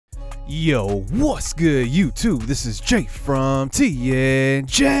Yo, what's good YouTube? This is Jay from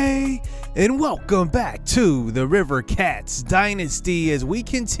TNJ, and welcome back to the Rivercats Dynasty as we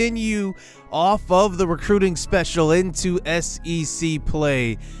continue off of the recruiting special into SEC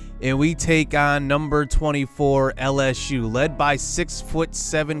play, and we take on number 24 LSU, led by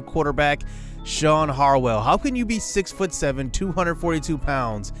 6'7" quarterback Sean Harwell. How can you be 6'7", 242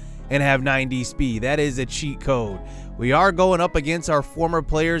 pounds, and have 90 speed? That is a cheat code. We are going up against our former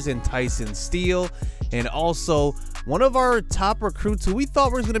players in Tyson Steele and also one of our top recruits who we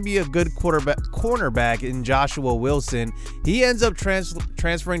thought was going to be a good cornerback in Joshua Wilson. He ends up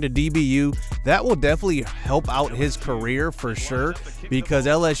transferring to DBU. That will definitely help out his career for sure, because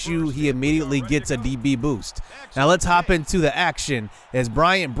LSU, he immediately gets a DB boost. Now let's hop into the action as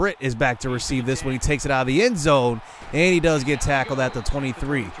Bryant Britt is back to receive this when he takes it out of the end zone, and he does get tackled at the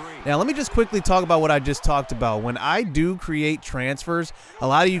 23. Now let me just quickly talk about what I just talked about. When I do create transfers, a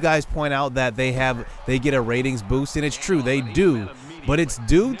lot of you guys point out that they get a ratings boost, and it's true, they do, but it's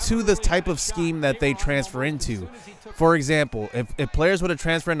due to the type of scheme that they transfer into. For example, if players would have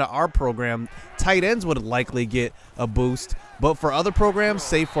transferred into our program, tight ends would likely get a boost. But for other programs,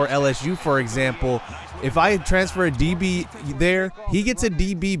 say for LSU, for example, if I transfer a DB there, he gets a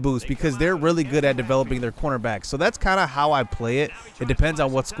DB boost because they're really good at developing their cornerbacks. So that's kind of how I play it. It depends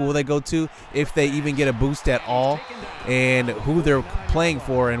on what school they go to, if they even get a boost at all, and who they're playing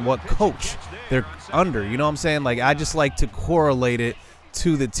for and what coach they're under. You know what I'm saying? Like, I just like to correlate it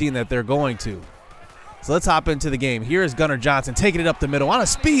to the team that they're going to. So let's hop into the game. Here is Gunnar Johnson taking it up the middle on a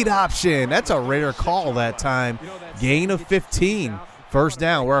speed option. That's a rare call that time. Gain of 15. First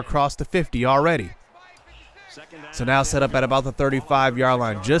down. We're across the 50 already. So now set up at about the 35-yard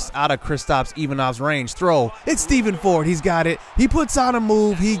line, just out of Kristaps Ivanov's range. Throw. It's Stephen Ford. He's got it. He puts on a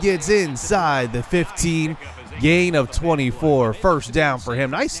move. He gets inside the 15. Gain of 24. First down for him.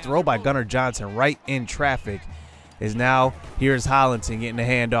 Nice throw by Gunnar Johnson right in traffic. Is now, here's Hollinson getting the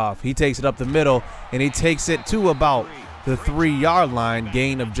handoff. He takes it up the middle, and he takes it to about the 3-yard line.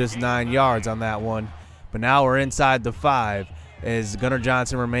 Gain of just 9 yards on that one. But now we're inside the 5 as Gunnar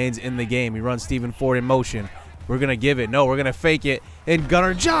Johnson remains in the game. He runs Stephen Ford in motion. We're going to give it. No, we're going to fake it. And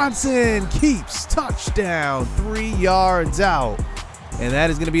Gunnar Johnson keeps touchdown 3 yards out. And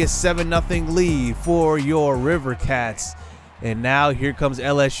that is going to be a 7-0 lead for your Rivercats. And now here comes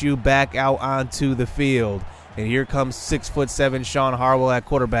LSU back out onto the field. And here comes 6'7" Sean Harwell at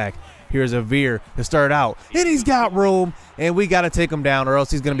quarterback. Here's a veer to start out. And he's got room. And we got to take him down or else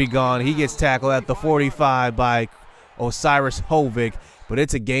he's going to be gone. He gets tackled at the 45 by Osiris Hovick. But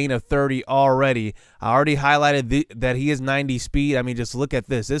it's a gain of 30 already. I already highlighted that he has 90 speed. I mean, just look at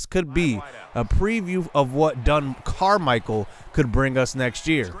this. This could be a preview of what Dunn Carmichael could bring us next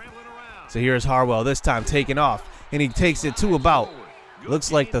year. So here's Harwell this time taking off. And he takes it to about,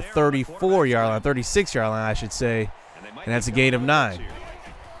 looks like the 34-yard line, 36-yard line, I should say. And that's a gain of 9.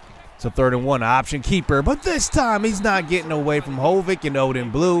 So 3rd and 1, option keeper. But this time he's not getting away from Hovick and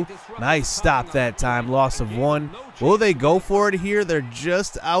Odin Blue. Nice stop that time, loss of 1. Will they go for it here? They're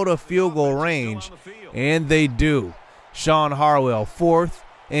just out of field goal range. And they do. Sean Harwell, 4th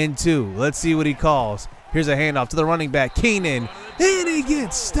and 2. Let's see what he calls. Here's a handoff to the running back, Keenan. And he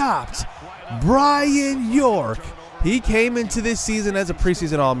gets stopped. Brian York. He came into this season as a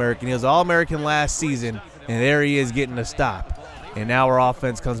preseason All-American. He was All-American last season, and there he is getting a stop. And now our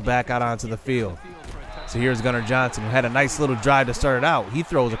offense comes back out onto the field. So here's Gunnar Johnson, who had a nice little drive to start it out. He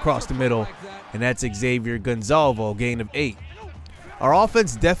throws across the middle, and that's Xavier Gonzalvo, gain of 8. Our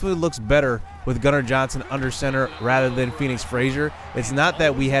offense definitely looks better with Gunnar Johnson under center rather than Phoenix Frazier. It's not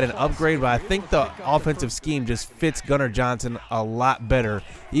that we had an upgrade, but I think the offensive scheme just fits Gunnar Johnson a lot better.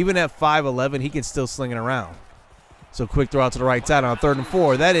 Even at 5'11", he can still sling it around. So quick throw out to the right side on 3rd and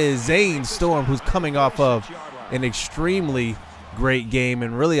 4. That is Zane Storm, who's coming off of an extremely great game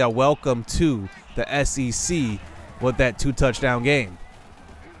and really a welcome to the SEC with that 2-touchdown game.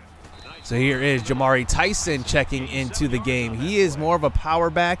 So here is Jamari Tyson checking into the game. He is more of a power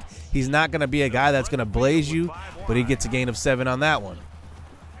back. He's not going to be a guy that's going to blaze you, but he gets a gain of 7 on that one.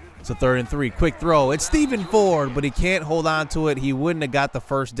 So 3rd and 3, quick throw. It's Stephen Ford, but he can't hold on to it. He wouldn't have got the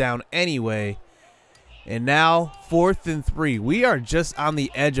first down anyway. And now 4th and 3. We are just on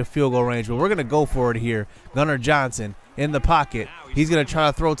the edge of field goal range, but we're going to go for it here. Gunnar Johnson in the pocket. He's going to try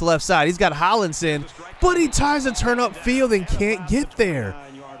to throw it to left side. He's got Hollinson, but he tries to turn up field and can't get there.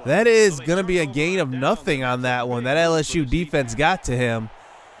 That is going to be a gain of nothing on that one. That LSU defense got to him.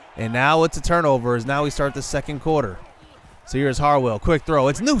 And now it's a turnover as now we start the 2nd quarter. So here's Harwell. Quick throw.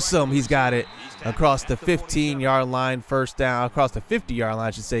 It's Newsome. He's got it across the 15-yard line. First down. Across the 50-yard line,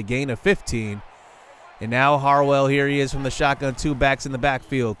 I should say. Gain of 15. And now Harwell, here he is from the shotgun, 2 backs in the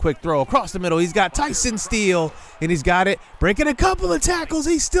backfield. Quick throw across the middle. He's got Tyson Steele, and he's got it. Breaking a couple of tackles.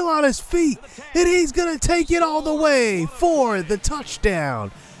 He's still on his feet, and he's going to take it all the way for the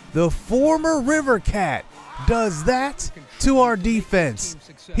touchdown. The former Rivercat does that to our defense.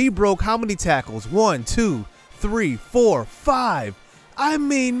 He broke how many tackles? 1, 2, 3, 4, 5. I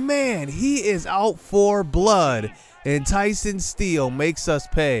mean, man, he is out for blood, and Tyson Steele makes us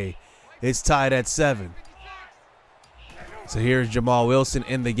pay. It's tied at 7. So here's Jamal Wilson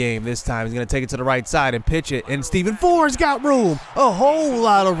in the game. This time he's going to take it to the right side and pitch it. And Stephen Ford's got room, a whole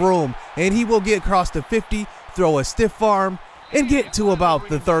lot of room. And he will get across the 50, throw a stiff arm, and get to about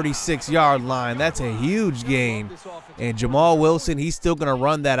the 36-yard line. That's a huge gain. And Jamal Wilson, he's still going to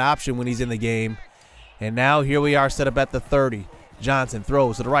run that option when he's in the game. And now here we are set up at the 30. Johnson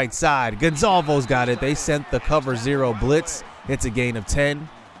throws to the right side. Gonzalvo's got it. They sent the cover 0 blitz. It's a gain of 10.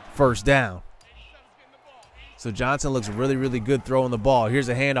 First down. So Johnson looks really, really good throwing the ball. Here's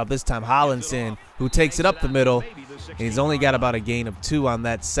a handoff, this time Hollinson, who takes it up the middle. And he's only got about a gain of 2 on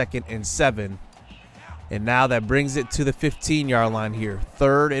that 2nd and 7. And now that brings it to the 15-yard line here.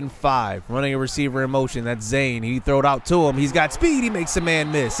 3rd and 5. Running a receiver in motion. That's Zane. He threw it out to him. He's got speed. He makes a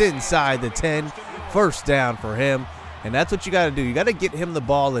man miss inside the 10. First down for him. And that's what you got to do. You got to get him the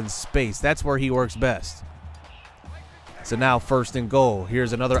ball in space. That's where he works best. So now 1st and goal.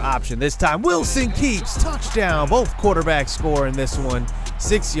 Here's another option. This time Wilson keeps. Touchdown. Both quarterbacks score in this one.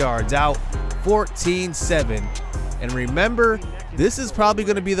 6 yards out. 14-7. And remember, this is probably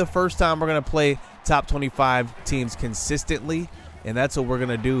going to be the first time we're going to play top 25 teams consistently. And that's what we're going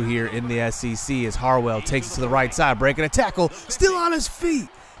to do here in the SEC as Harwell takes it to the right side. Breaking a tackle. Still on his feet.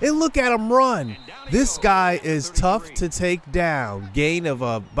 And look at him run. This guy is tough to take down. Gain of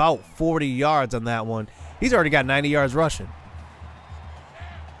about 40 yards on that one. He's already got 90 yards rushing.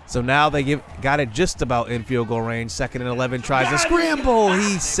 So now they got it just about in field goal range. 2nd and 11, tries to scramble.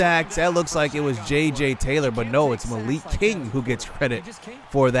 He sacks. That looks like it was J.J. Taylor, but no, it's Malik King who gets credit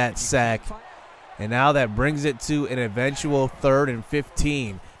for that sack. And now that brings it to an eventual 3rd and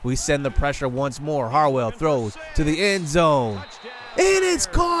 15. We send the pressure once more. Harwell throws to the end zone. And it's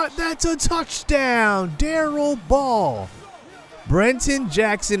caught. That's a touchdown. Darrell Ball. Brenton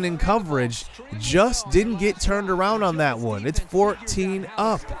Jackson in coverage just didn't get turned around on that one. It's 14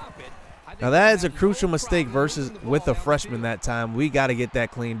 up. Now that is a crucial mistake versus with a freshman that time. We got to get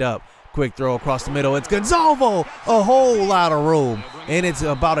that cleaned up. Quick throw across the middle. It's Gonzalvo. A whole lot of room. And it's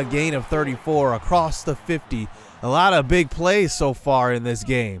about a gain of 34 across the 50. A lot of big plays so far in this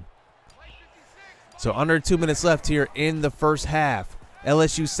game. So under 2 minutes left here in the first half.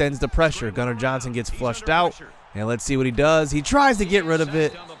 LSU sends the pressure. Gunnar Johnson gets flushed out. And let's see what he does. He tries to get rid of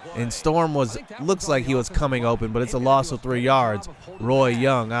it. And Storm looks like he was coming open, but it's a loss of 3 yards. Roy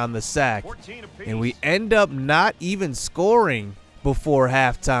Young on the sack. And we end up not even scoring before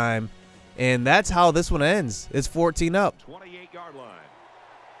halftime. And that's how this one ends. It's 14 up. 28-yard line.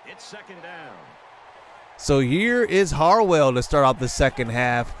 It's 2nd down. So here is Harwell to start off the second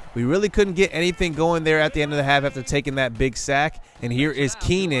half. We really couldn't get anything going there at the end of the half after taking that big sack. And here is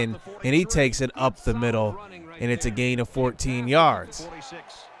Keenan, and he takes it up the middle, and it's a gain of 14 yards.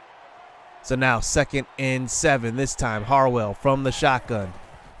 So now 2nd and 7. This time Harwell from the shotgun.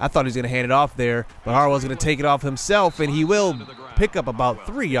 I thought he was going to hand it off there, but Harwell's going to take it off himself, and he will pick up about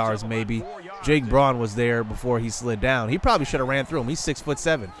 3 yards maybe. Jake Braun was there before he slid down. He probably should have ran through him. He's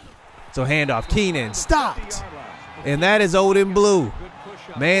 6'7". So handoff, Keenan stopped. And that is Odin Blue.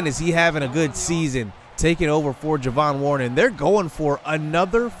 Man, is he having a good season, taking over for Javon Warren. They're going for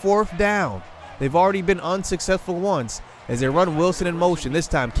another 4th down. They've already been unsuccessful once as they run Wilson in motion. This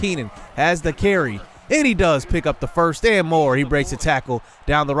time Keenan has the carry, and he does pick up the first and more. He breaks a tackle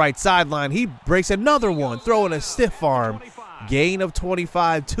down the right sideline. He breaks another one, throwing a stiff arm. Gain of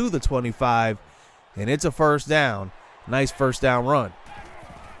 25 to the 25, and it's a first down. Nice first down run.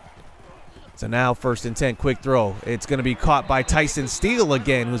 So now 1st and 10, quick throw. It's going to be caught by Tyson Steele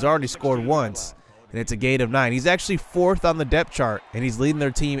again, who's already scored once. And it's a gain of 9. He's actually 4th on the depth chart, and he's leading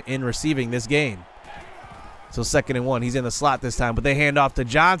their team in receiving this game. So 2nd and 1, he's in the slot this time, but they hand off to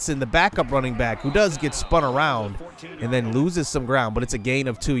Johnson, the backup running back, who does get spun around and then loses some ground, but it's a gain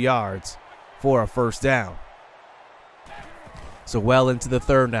of 2 yards for a first down. So well into the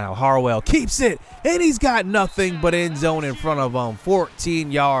 3rd now. Harwell keeps it, and he's got nothing but end zone in front of him. 14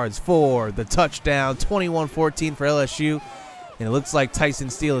 yards for the touchdown, 21-14 for LSU. And it looks like Tyson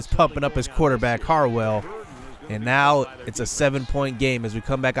Steele is pumping up his quarterback, Harwell. And now it's a 7-point game as we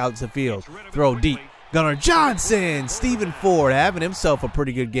come back out to the field. Throw deep. Gunnar Johnson. Stephen Ford having himself a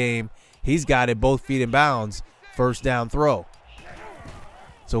pretty good game. He's got it both feet in bounds. First down throw.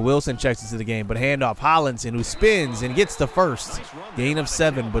 So Wilson checks into the game, but handoff Hollinson, who spins and gets the first. Gain of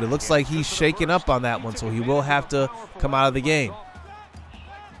 7, but it looks like he's shaking up on that one, so he will have to come out of the game.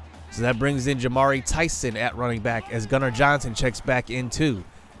 So that brings in Jamari Tyson at running back as Gunnar Johnson checks back in too.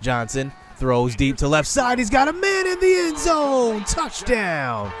 Johnson throws deep to left side. He's got a man in the end zone.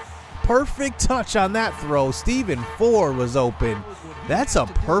 Touchdown. Perfect touch on that throw. Stephen Ford was open. That's a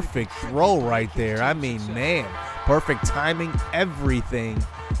perfect throw right there. I mean, man, perfect timing, everything.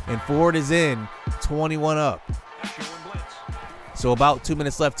 And Ford is in, 21 up. So about 2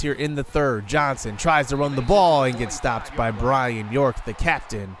 minutes left here in the third. Johnson tries to run the ball and gets stopped by Brian York, the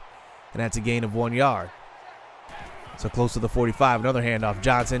captain. And that's a gain of 1 yard. So close to the 45, another handoff.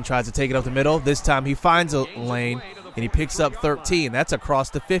 Johnson tries to take it up the middle. This time he finds a lane, and he picks up 13. That's across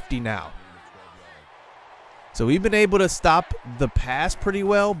the 50 now. So we've been able to stop the pass pretty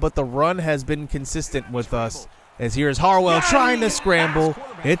well, but the run has been consistent with us. As here's Harwell trying to scramble.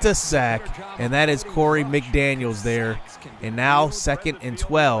 It's a sack, and that is Corey McDaniels there. And now 2nd and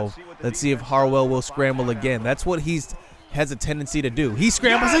 12. Let's see if Harwell will scramble again. That's what has a tendency to do. He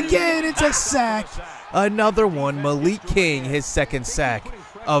scrambles again. It's a sack. Another one. Malik King, his 2nd sack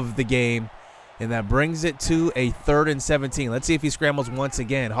of the game. And that brings it to a 3rd and 17. Let's see if he scrambles once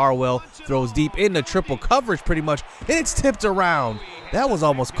again. Harwell throws deep into triple coverage pretty much. And it's tipped around. That was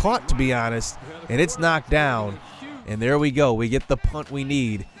almost caught, to be honest. And it's knocked down. And there we go. We get the punt we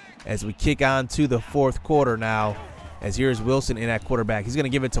need as we kick on to the 4th quarter now. As here's Wilson in at quarterback. He's going to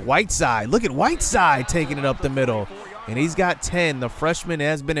give it to Whiteside. Look at Whiteside taking it up the middle. And he's got 10. The freshman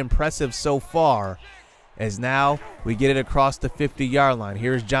has been impressive so far. As now we get it across the 50-yard line.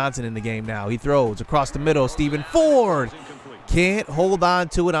 Here's Johnson in the game now. He throws across the middle. Stephen Ford can't hold on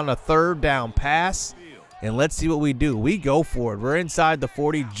to it on a 3rd down pass. And let's see what we do. We go for it. We're inside the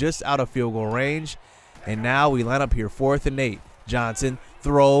 40, just out of field goal range. And now we line up here, 4th and 8. Johnson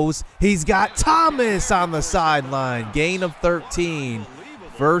throws. He's got Thomas on the sideline. Gain of 13.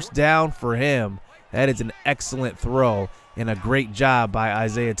 1st down for him. That is an excellent throw and a great job by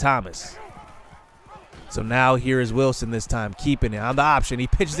Isaiah Thomas. So now here is Wilson this time, keeping it on the option. He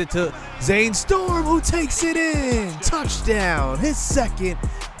pitches it to Zane Storm, who takes it in. Touchdown, his 2nd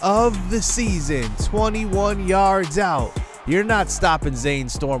of the season, 21 yards out. You're not stopping Zane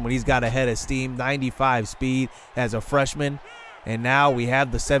Storm when he's got a head of steam, 95 speed as a freshman. And now we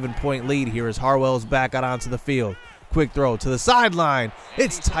have the 7-point lead here as Harwell's back out onto the field. Quick throw to the sideline.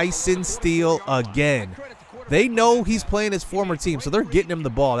 It's Tyson Steele again. They know he's playing his former team, so they're getting him the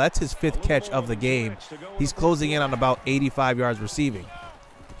ball. That's his 5th catch of the game. He's closing in on about 85 yards receiving.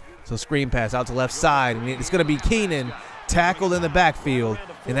 So screen pass out to left side. And it's going to be Keenan tackled in the backfield,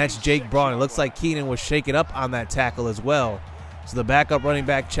 and that's Jake Braun. It looks like Keenan was shaken up on that tackle as well. So the backup running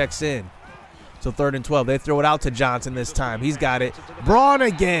back checks in. So 3rd and 12. They throw it out to Johnson this time. He's got it. Braun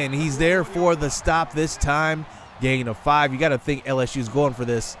again. He's there for the stop this time. Gain of 5. You got to think LSU's going for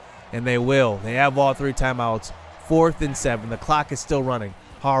this. And they will. They have all 3 timeouts. 4th and 7. The clock is still running.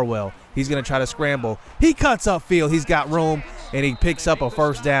 Harwell. He's going to try to scramble. He cuts upfield. He's got room. And he picks up a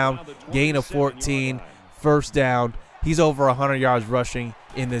 1st down. Gain of 14. 1st down. He's over 100 yards rushing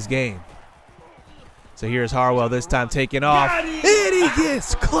in this game. So here's Harwell this time taking off. And he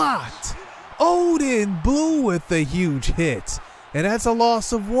gets clocked. Odin Blue with a huge hit. And that's a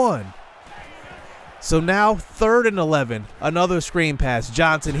loss of 1. So now 3rd and 11, another screen pass.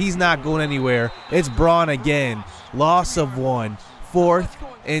 Johnson, he's not going anywhere. It's Braun again. Loss of 1, 4th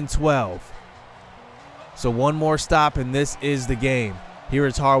and 12. So one more stop, and this is the game. Here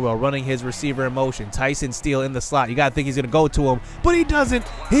is Harwell running his receiver in motion. Tyson Steele in the slot. You got to think he's going to go to him, but he doesn't.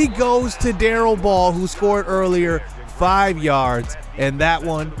 He goes to Darryl Ball, who scored earlier, 5 yards, and that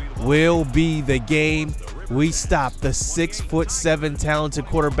one will be the game. We stopped the 6'7" talented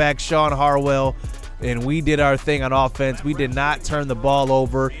quarterback, Sean Harwell, and we did our thing on offense. We did not turn the ball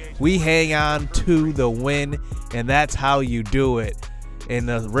over. We hang on to the win, and that's how you do it. And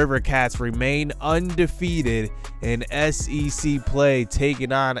the Rivercats remain undefeated in SEC play,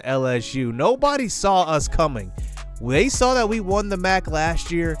 taking on LSU. Nobody saw us coming. They saw that we won the MAC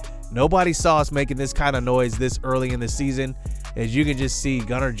last year. Nobody saw us making this kind of noise this early in the season. As you can just see,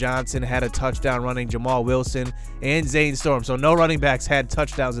 Gunnar Johnson had a touchdown running, Jamal Wilson, and Zane Storm. So no running backs had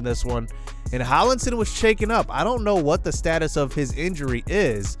touchdowns in this one. And Hollinson was shaken up. I don't know what the status of his injury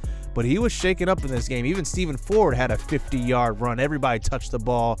is, but he was shaken up in this game. Even Stephen Ford had a 50-yard run. Everybody touched the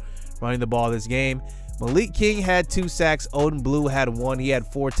ball, running the ball this game. Malik King had 2 sacks. Odin Blue had 1. He had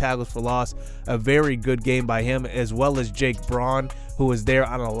 4 tackles for loss. A very good game by him, as well as Jake Braun, who was there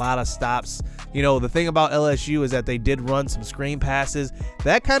on a lot of stops. You know, the thing about LSU is that they did run some screen passes.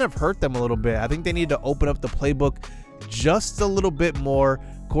 That kind of hurt them a little bit. I think they need to open up the playbook just a little bit more.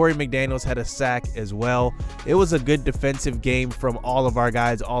 Corey McDaniels had a sack as well. It was a good defensive game from all of our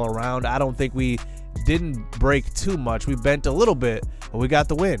guys all around. I don't think we didn't break too much. We bent a little bit, but we got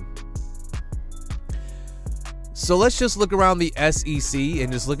the win. So let's just look around the SEC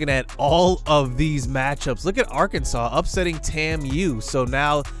and just looking at all of these matchups. Look at Arkansas upsetting TAMU. So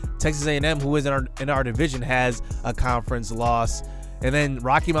now Texas A&M, who is in our division, has a conference loss. And then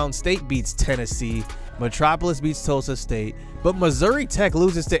Rocky Mountain State beats Tennessee. Metropolis beats Tulsa State. But Missouri Tech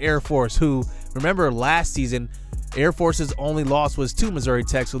loses to Air Force, who, remember last season, Air Force's only loss was to Missouri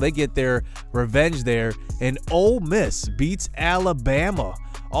Tech, so they get their revenge there. And Ole Miss beats Alabama.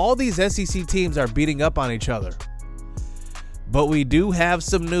 All these SEC teams are beating up on each other. But we do have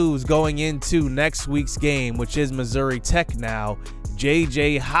some news going into next week's game, which is Missouri Tech now.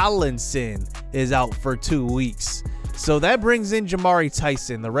 J.J. Hollinson is out for 2 weeks. So that brings in Jamari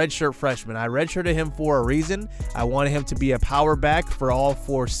Tyson, the redshirt freshman. I redshirted him for a reason. I wanted him to be a power back for all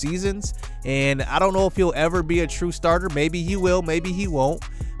 4 seasons. And I don't know if he'll ever be a true starter. Maybe he will, maybe he won't.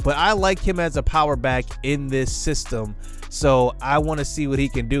 But I like him as a power back in this system. So I want to see what he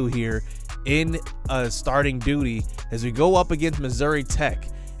can do here in starting duty as we go up against Missouri Tech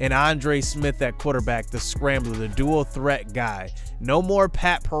and Andre Smith at quarterback, the scrambler, the dual threat guy. No more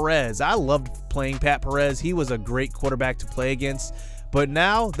Pat Perez. I loved playing Pat Perez. He was a great quarterback to play against. But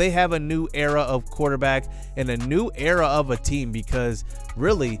now they have a new era of quarterback and a new era of a team, because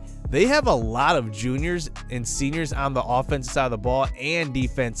really they have a lot of juniors and seniors on the offensive side of the ball and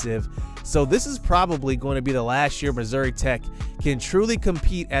defensive. So this is probably going to be the last year Missouri Tech can truly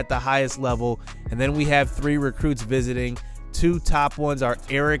compete at the highest level. And then we have 3 recruits visiting. 2 top ones are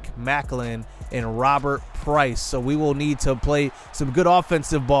Eric Macklin and Robert Price. So we will need to play some good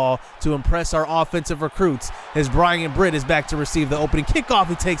offensive ball to impress our offensive recruits, as Brian Britt is back to receive the opening kickoff.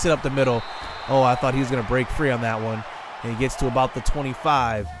 He takes it up the middle. Oh, I thought he was going to break free on that one. And he gets to about the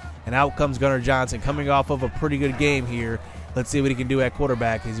 25. And out comes Gunnar Johnson, coming off of a pretty good game here. Let's see what he can do at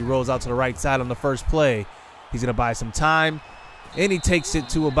quarterback as he rolls out to the right side on the first play. He's going to buy some time, and he takes it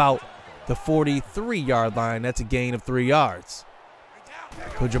to about the 43-yard line. That's a gain of 3 yards.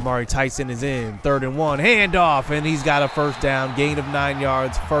 So Jamari Tyson is in, 3rd and 1, handoff, and he's got a first down, gain of 9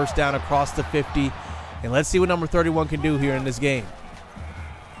 yards, first down across the 50. And let's see what number 31 can do here in this game.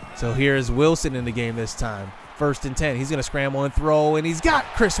 So here's Wilson in the game this time. 1st and 10. He's going to scramble and throw, and he's got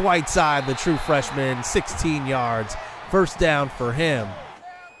Chris Whiteside, the true freshman, 16 yards. First down for him.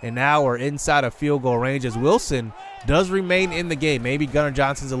 And now we're inside of field goal range as Wilson does remain in the game. Maybe Gunnar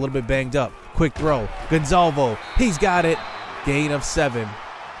Johnson's a little bit banged up. Quick throw. Gonzalvo, he's got it. Gain of 7.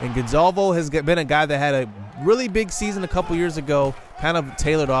 And Gonzalvo has been a guy that had a really big season a couple years ago, kind of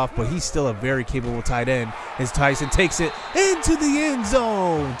tailored off, but he's still a very capable tight end as Tyson takes it into the end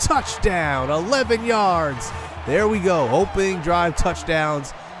zone. Touchdown, 11 yards. There we go. Opening drive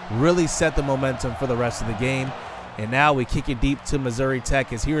touchdowns really set the momentum for the rest of the game. And now we kick it deep to Missouri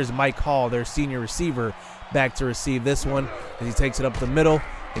Tech as here's Mike Hall, their senior receiver, back to receive this one as he takes it up the middle.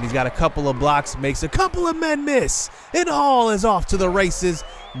 And he's got a couple of blocks, makes a couple of men miss, and Hall is off to the races.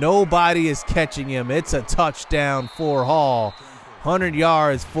 Nobody is catching him. It's a touchdown for Hall. 100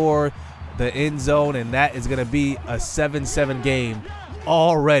 yards for the end zone, and that is going to be a 7-7 game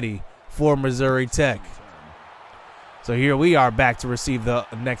already for Missouri Tech. So here we are back to receive the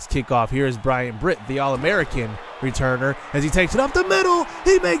next kickoff. Here's Brian Britt, the All-American returner, as he takes it up the middle.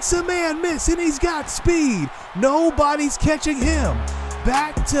 He makes a man miss, and he's got speed. Nobody's catching him.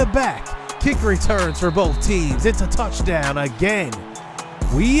 Back-to-back kick returns for both teams. It's a touchdown again.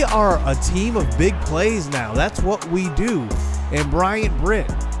 We are a team of big plays now. That's what we do. And Brian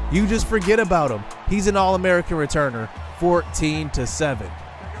Britt, you just forget about him. He's an All-American returner, 14-7.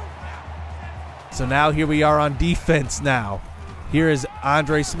 So now here we are on defense now. Here is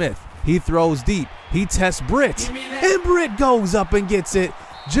Andre Smith. He throws deep. He tests Britt, and Britt goes up and gets it.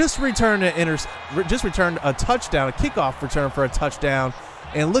 Just returned a touchdown, a kickoff return for a touchdown.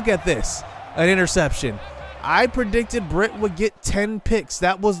 And look at this, an interception. I predicted Britt would get 10 picks.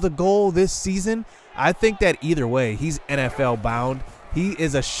 That was the goal this season. I think that either way, he's NFL bound. He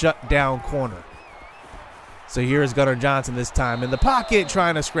is a shutdown corner. So here's Gunnar Johnson this time in the pocket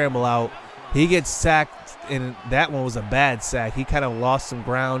trying to scramble out. He gets sacked, and that one was a bad sack. He kind of lost some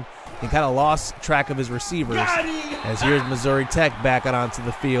ground. He kind of lost track of his receivers. As here's Missouri Tech back out onto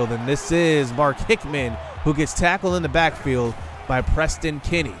the field, and this is Mark Hickman, who gets tackled in the backfield by Preston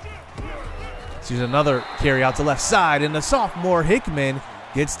Kinney. So here's another carry out to left side, and the sophomore Hickman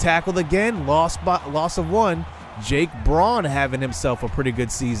gets tackled again. Loss of 1. Jake Braun having himself a pretty good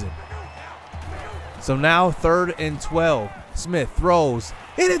season. So now 3rd and 12. Smith throws,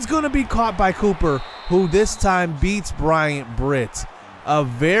 and it's going to be caught by Cooper, who this time beats Bryant Britt. A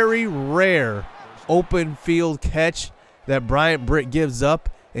very rare open field catch that Bryant Britt gives up,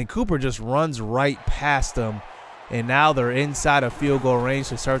 and Cooper just runs right past him. And now they're inside of field goal range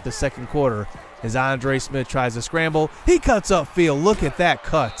to start the second quarter as Andre Smith tries to scramble. He cuts upfield. Look at that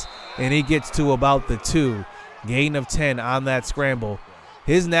cut. And he gets to about the 2. Gain of 10 on that scramble.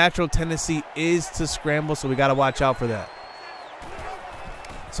 His natural tendency is to scramble, so we got to watch out for that.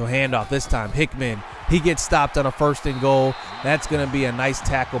 So handoff this time. Hickman, he gets stopped on a 1st and goal. That's going to be a nice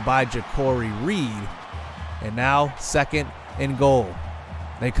tackle by Ja'Cory Reed. And now 2nd and goal.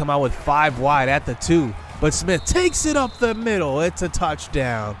 They come out with 5 wide at the 2. But Smith takes it up the middle. It's a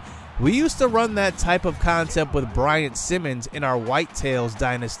touchdown. We used to run that type of concept with Bryant Simmons in our Whitetails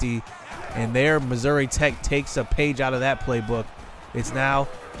Dynasty. And there, Missouri Tech takes a page out of that playbook. It's now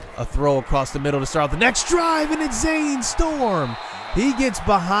a throw across the middle to start the next drive, and it's Zane Storm. He gets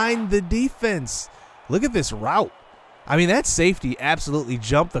behind the defense. Look at this route. I mean, that safety absolutely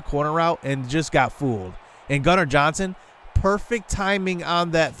jumped the corner route and just got fooled. And Gunnar Johnson, perfect timing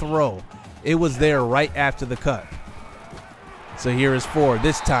on that throw. It was there right after the cut. So here is Ford.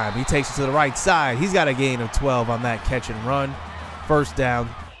 This time he takes it to the right side. He's got a gain of 12 on that catch and run. 1st down.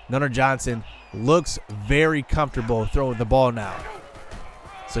 Gunnar Johnson looks very comfortable throwing the ball now.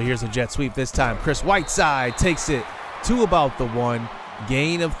 So here's a jet sweep this time. Chris Whiteside takes it to about the 1.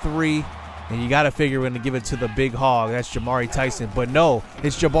 Gain of 3. And you got to figure we're going to give it to the big hog. That's Jamari Tyson. But no,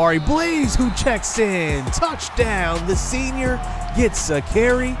 it's Jabari Blaze who checks in. Touchdown. The senior gets a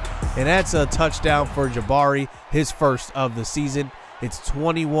carry. And that's a touchdown for Jabari, his 1st of the season. It's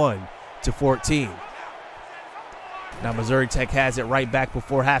 21-14. Now Missouri Tech has it right back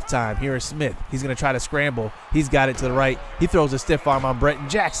before halftime. Here is Smith. He's going to try to scramble. He's got it to the right. He throws a stiff arm on Bretton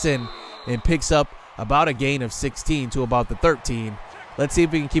Jackson and picks up about a gain of 16 to about the 13. Let's see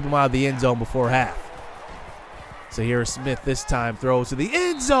if we can keep him out of the end zone before half. So here is Smith this time. Throws to the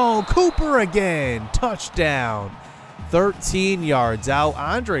end zone. Cooper again. Touchdown. 13 yards out.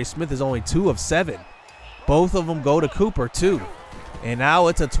 Andre Smith is only 2 of 7. Both of them go to Cooper too. And now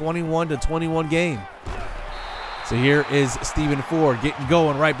it's a 21-21 game. So here is Stephen Ford getting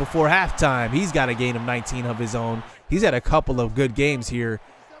going right before halftime. He's got a gain of 19 of his own. He's had a couple of good games here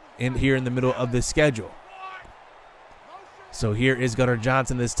in the middle of the schedule. So here is Gunnar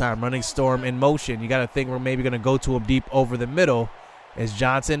Johnson this time, running Storm in motion. You got to think we're maybe going to go to him deep over the middle as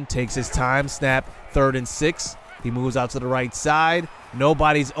Johnson takes his time. Snap, 3rd and 6. He moves out to the right side.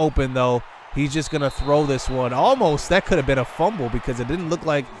 Nobody's open, though. He's just going to throw this one. Almost, that could have been a fumble because it didn't look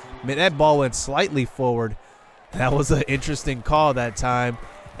like that ball went slightly forward. That was an interesting call that time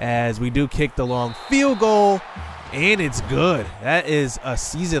as we do kick the long field goal, and it's good. That is a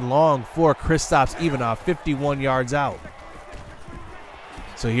season long for Kristaps Ivanov, 51 yards out.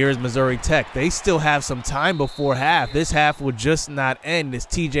 So here's Missouri Tech. They still have some time before half. This half would just not end as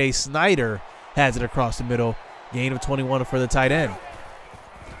TJ Snyder has it across the middle. Gain of 21 for the tight end.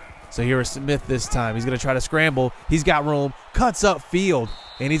 So here is Smith this time. He's going to try to scramble. He's got room, cuts up field,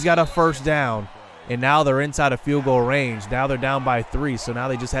 and he's got a 1st down. And now they're inside of field goal range. Now they're down by 3, so now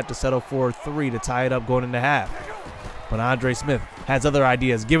they just have to settle for 3 to tie it up going into half. But Andre Smith has other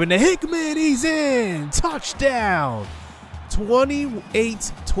ideas. Giving to Hickman, he's in. Touchdown.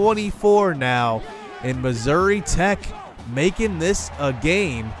 28-24 now. And Missouri Tech making this a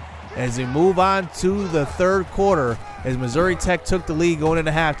game as we move on to the 3rd quarter as Missouri Tech took the lead going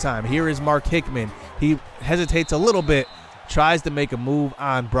into halftime. Here is Mark Hickman. He hesitates a little bit. Tries to make a move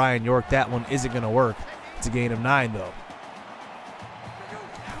on Brian York. That one isn't going to work. It's a gain of 9, though.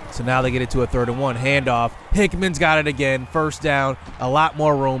 So now they get it to a 3rd and 1. Handoff. Hickman's got it again. 1st down. A lot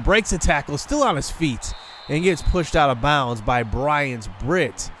more room. Breaks a tackle. Still on his feet. And gets pushed out of bounds by Bryant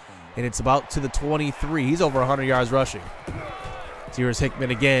Britt. And it's about to the 23. He's over 100 yards rushing. So here's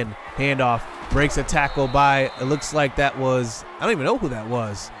Hickman again. Handoff. Breaks a tackle by, it looks like that was, I don't even know who that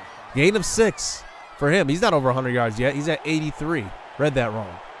was. Gain of 6. For him, he's not over 100 yards yet. He's at 83. Read that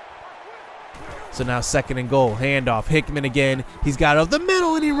wrong. So now 2nd and goal. Handoff. Hickman again. He's got it up the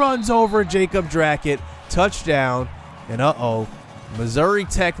middle, and he runs over Jacob Drackett. Touchdown. And Missouri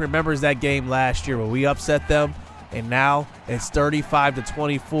Tech remembers that game last year where we upset them. And now it's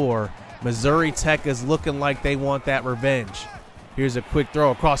 35-24. Missouri Tech is looking like they want that revenge. Here's a quick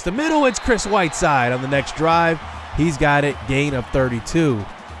throw across the middle. It's Chris Whiteside on the next drive. He's got it. Gain of 32.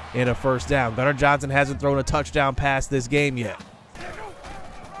 And a 1st down. Gunnar Johnson hasn't thrown a touchdown pass this game yet.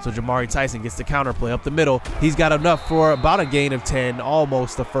 So Jamari Tyson gets the counterplay up the middle. He's got enough for about a gain of 10,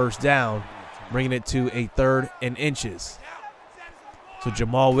 almost a 1st down, bringing it to a 3rd and inches. So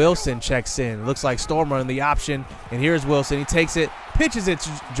Jamal Wilson checks in. Looks like Storm running the option. And here's Wilson. He takes it, pitches it to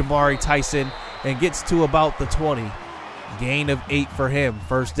Jamari Tyson, and gets to about the 20. Gain of 8 for him,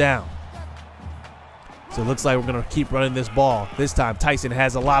 first down. So it looks like we're going to keep running this ball. This time Tyson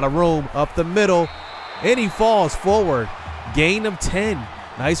has a lot of room up the middle, and he falls forward. Gain of 10.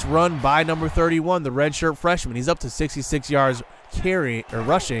 Nice run by number 31, the redshirt freshman. He's up to 66 yards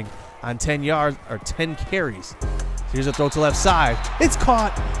rushing on 10 yards or 10 carries. So here's a throw to left side. It's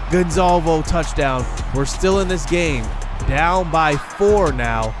caught. Gonzalvo touchdown. We're still in this game. Down by 4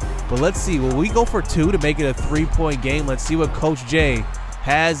 now. But let's see. Will we go for 2 to make it a 3-point game? Let's see what Coach J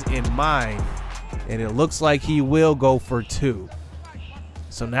has in mind. And it looks like he will go for 2.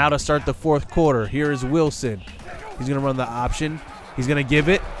 So now to start the fourth quarter, here is Wilson. He's going to run the option. He's going to give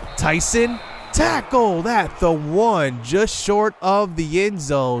it. Tyson, tackled at the 1, just short of the end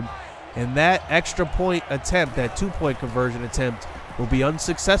zone. And that extra point attempt, that 2-point conversion attempt, will be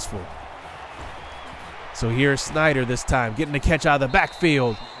unsuccessful. So here's Snyder this time, getting the catch out of the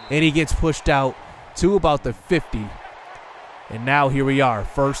backfield. And he gets pushed out to about the 50. And now here we are,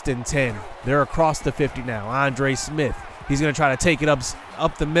 1st and 10. They're across the 50 now. Andre Smith, he's going to try to take it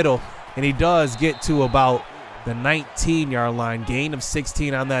up the middle. And he does get to about the 19-yard line. Gain of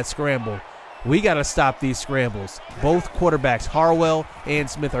 16 on that scramble. We got to stop these scrambles. Both quarterbacks, Harwell and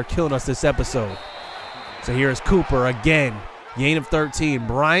Smith, are killing us this episode. So here's Cooper again. Gain of 13.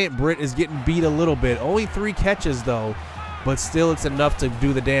 Bryant Britt is getting beat a little bit. Only 3 catches, though, but still it's enough to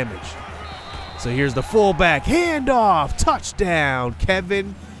do the damage. So here's the fullback. Handoff. Touchdown.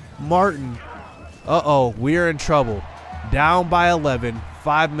 Kevin Martin. Uh-oh, we're in trouble. Down by 11.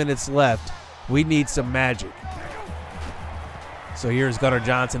 5 minutes left. We need some magic. So here's Gunnar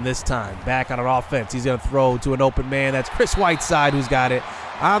Johnson this time. Back on an offense. He's going to throw to an open man. That's Chris Whiteside who's got it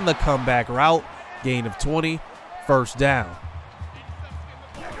on the comeback route. Gain of 20. First down.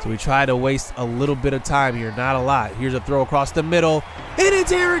 So we try to waste a little bit of time here. Not a lot. Here's a throw across the middle. And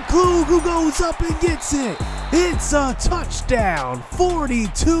it's Eric Klug who goes up and gets it. It's a touchdown.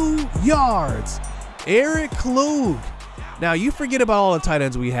 42 yards. Eric Klug. Now you forget about all the tight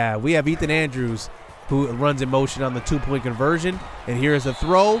ends we have. We have Ethan Andrews, who runs in motion on the 2-point conversion. And here's a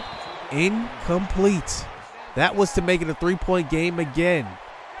throw. Incomplete. That was to make it a 3-point game again.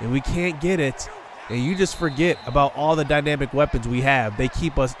 And we can't get it. And you just forget about all the dynamic weapons we have. They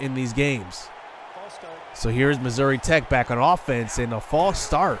keep us in these games. So here's Missouri Tech back on offense and a false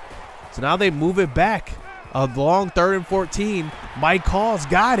start. So now they move it back. A long 3rd and 14. Mike Hall's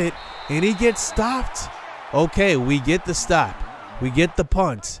got it, and he gets stopped. Okay, we get the stop. We get the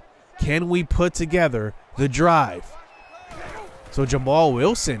punt. Can we put together the drive? So Jamal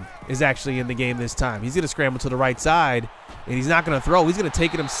Wilson is actually in the game this time. He's going to scramble to the right side, and he's not going to throw. He's going to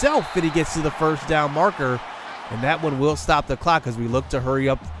take it himself, and he gets to the first down marker, and that one will stop the clock as we look to hurry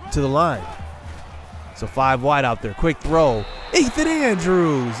up to the line. So 5 wide out there. Quick throw. Ethan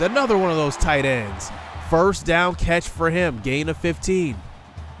Andrews, another one of those tight ends. First down catch for him. Gain of 15.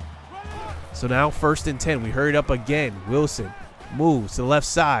 So now 1st and 10. We hurried up again. Wilson moves to the left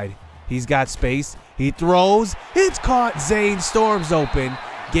side. He's got space. He throws. It's caught. Zane storms open.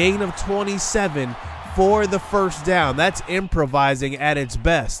 Gain of 27 for the first down. That's improvising at its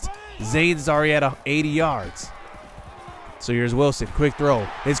best. Zane's already at 80 yards. So here's Wilson. Quick throw.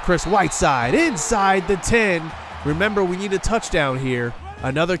 It's Chris Whiteside inside the 10. Remember, we need a touchdown here.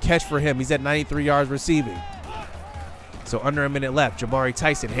 Another catch for him. He's at 93 yards receiving. So under a minute left. Jamari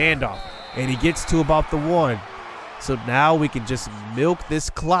Tyson handoff. And he gets to about the 1. So now we can just milk this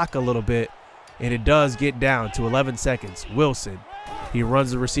clock a little bit. And it does get down to 11 seconds. Wilson. He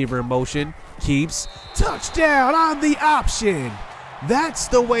runs the receiver in motion. Keeps. Touchdown on the option. That's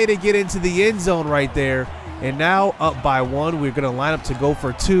the way to get into the end zone right there. And now up by 1. We're going to line up to go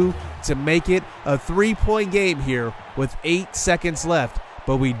for 2 to make it a 3-point game here with 8 seconds left.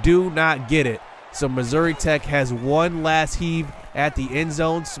 But we do not get it. So Missouri Tech has one last heave at the end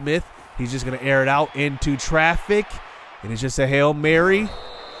zone. Smith, he's just going to air it out into traffic. And it's just a Hail Mary.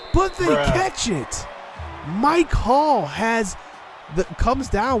 But they catch it. Mike Hall comes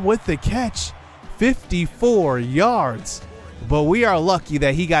down with the catch. 54 yards. But we are lucky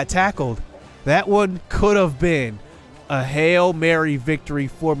that he got tackled. That one could have been a Hail Mary victory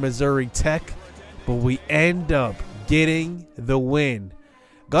for Missouri Tech. But we end up getting the win.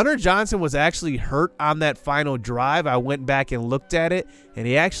 Gunnar Johnson was actually hurt on that final drive. I went back and looked at it, and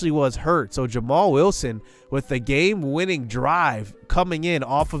he actually was hurt. So Jamal Wilson with the game-winning drive coming in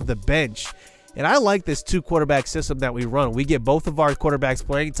off of the bench. And I like this 2-quarterback system that we run. We get both of our quarterbacks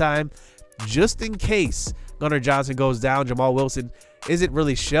playing time just in case Gunnar Johnson goes down. Jamal Wilson isn't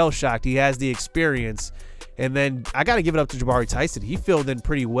really shell-shocked. He has the experience. And then I got to give it up to Jamari Tyson. He filled in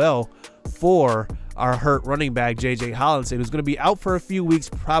pretty well for our hurt running back, J.J. Hollinson, who's going to be out for a few weeks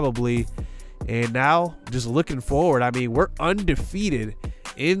probably. And now just looking forward, I mean, we're undefeated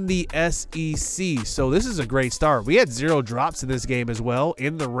in the SEC. So this is a great start. We had 0 drops in this game as well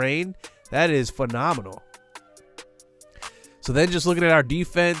in the rain. That is phenomenal. So then just looking at our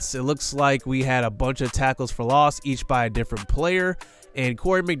defense, it looks like we had a bunch of tackles for loss, each by a different player. And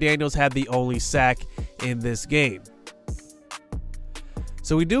Corey McDaniels had the only sack in this game.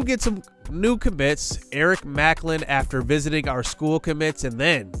 So we do get some new commits. Eric Macklin after visiting our school commits, and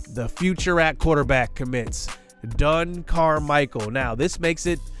then the future at quarterback commits, Dunn Carmichael. Now this makes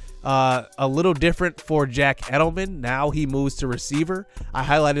it a little different for Jack Edelman. Now he moves to receiver. I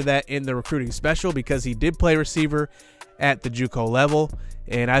highlighted that in the recruiting special because he did play receiver at the JUCO level,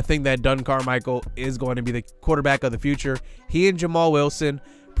 and I think that Dunn Carmichael is going to be the quarterback of the future. He and Jamal Wilson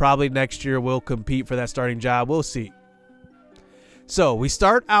probably next year will compete for that starting job. We'll see. So we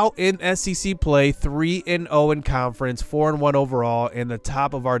start out in SEC play 3-0 in conference, 4-1 overall, in the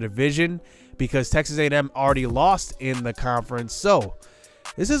top of our division because Texas A&M already lost in the conference. So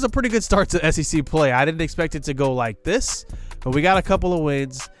this is a pretty good start to SEC play. I didn't expect it to go like this, but we got a couple of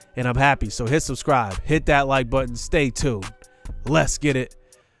wins, and I'm happy. So hit subscribe, hit that like button, stay tuned. Let's get it.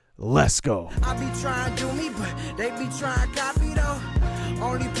 Let's go. I be trying to do me, but they be trying to copy though.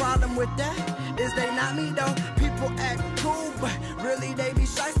 Only problem with that is they not me though. People act cool, but really they be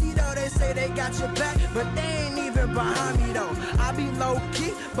shiesty though. They say they got your back, but they ain't even behind me though. I be low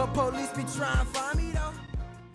key, but police be trying to find me.